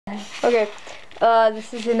Okay,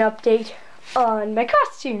 this is an update on my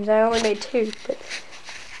costumes. I only made 2, but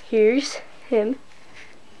here's him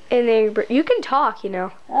in the Angry Bird. You can talk, you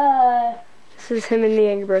know. This is him in the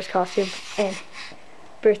Angry Birds costume and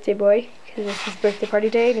birthday boy, because it's his birthday party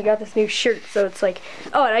day, and he got this new shirt. So it's like,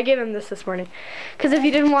 oh, and I gave him this morning, because if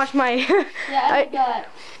you didn't watch my, yeah, I got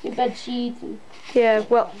your bed sheets. And yeah,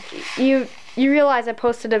 well, you realize I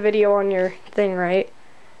posted a video on your thing, right?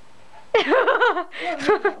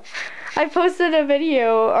 I posted a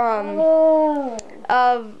video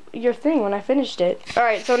of your thing when I finished it.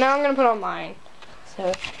 Alright, so now I'm gonna put on mine.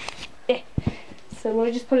 So let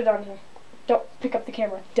me just put it on here. Don't pick up the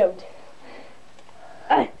camera. Don't.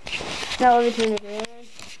 Now let me turn it around.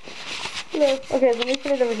 No. Okay, let me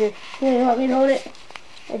put it over here. Yeah, you want me to hold it?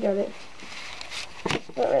 I got it.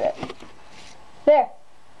 There.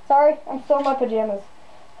 Sorry, I'm still in my pajamas.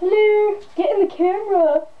 Hello. Get in the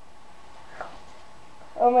camera.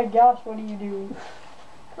 Oh my gosh, what are you doing?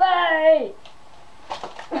 Bye!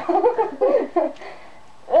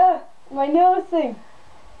 My nose thing.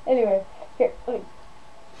 Anyway, here, let me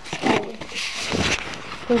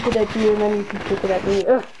point it at you and then you can point it at me.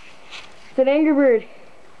 Ugh. It's an Angry Bird.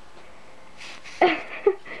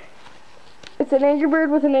 It's an Angry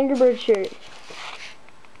Bird with an Angry Bird shirt.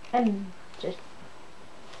 And just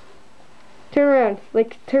turn around.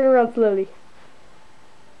 Like, turn around slowly.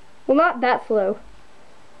 Well, not that slow.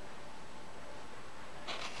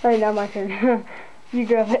 Alright, now my turn. You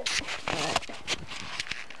grab it.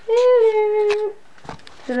 Hello.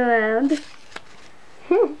 Turn around.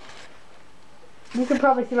 You can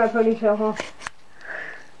probably see my ponytail, huh?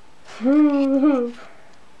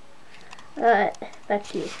 alright, back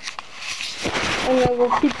to you. And then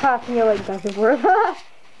we'll keep passing it like back and forth.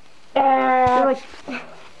 Like,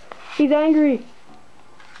 he's angry.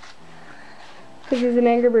 Because he's an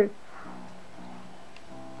Angry Bird.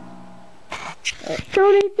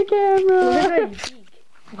 Don't eat the camera!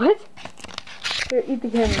 What? Here, eat the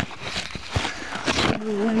camera.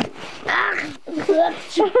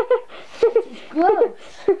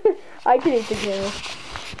 I can eat the camera.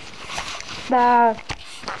 Nah.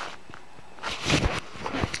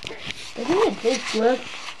 Doesn't it taste gross?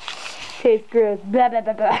 Tastes gross. Blah, blah,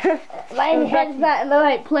 blah, blah. My head's not in the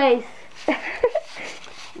right place.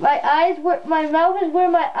 My mouth is where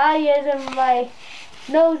my eye is, and my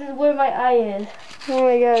nose is where my eye is. Oh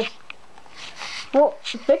my gosh. Well,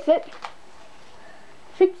 fix it.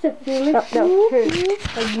 Fix it, Felix. Oh, no, here.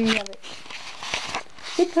 Like you have it.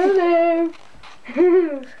 Fix it.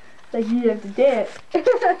 Hello. Like you have to dance. Fix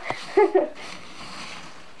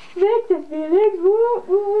it, Felix. Whoop,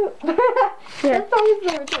 whoop. Yeah. That's always the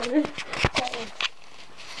retarded.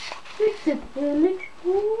 Fix it, Felix.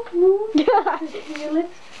 Whoop, whoop. Fix it, Felix.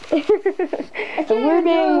 We're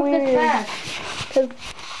being weird. Because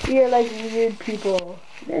we are like weird people.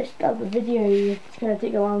 Better stop the video. It's gonna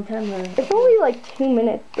take a long time. It's only like 2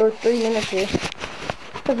 minutes or 3 minutes here.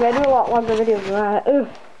 Because I do a lot longer videos than that. Ugh.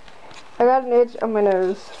 I got an itch on my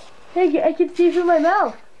nose. Hey, I can see through my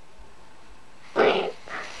mouth.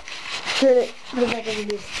 Turn it. Put it back over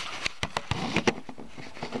here.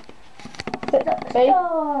 Hey,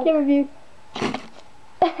 camera view.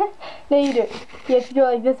 No, you do. You have to go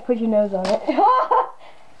like this, put your nose on it.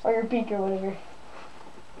 Or your beak or whatever.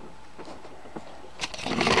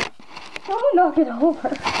 Don't knock it over.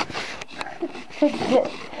 Fix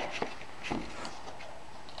it.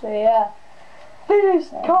 So yeah.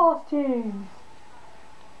 Finished costumes.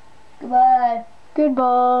 Goodbye.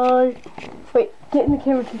 Goodbye. Wait, get in the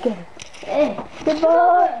camera together. Hey.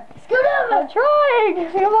 Goodbye. Scoot over. I'm trying.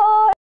 Goodbye.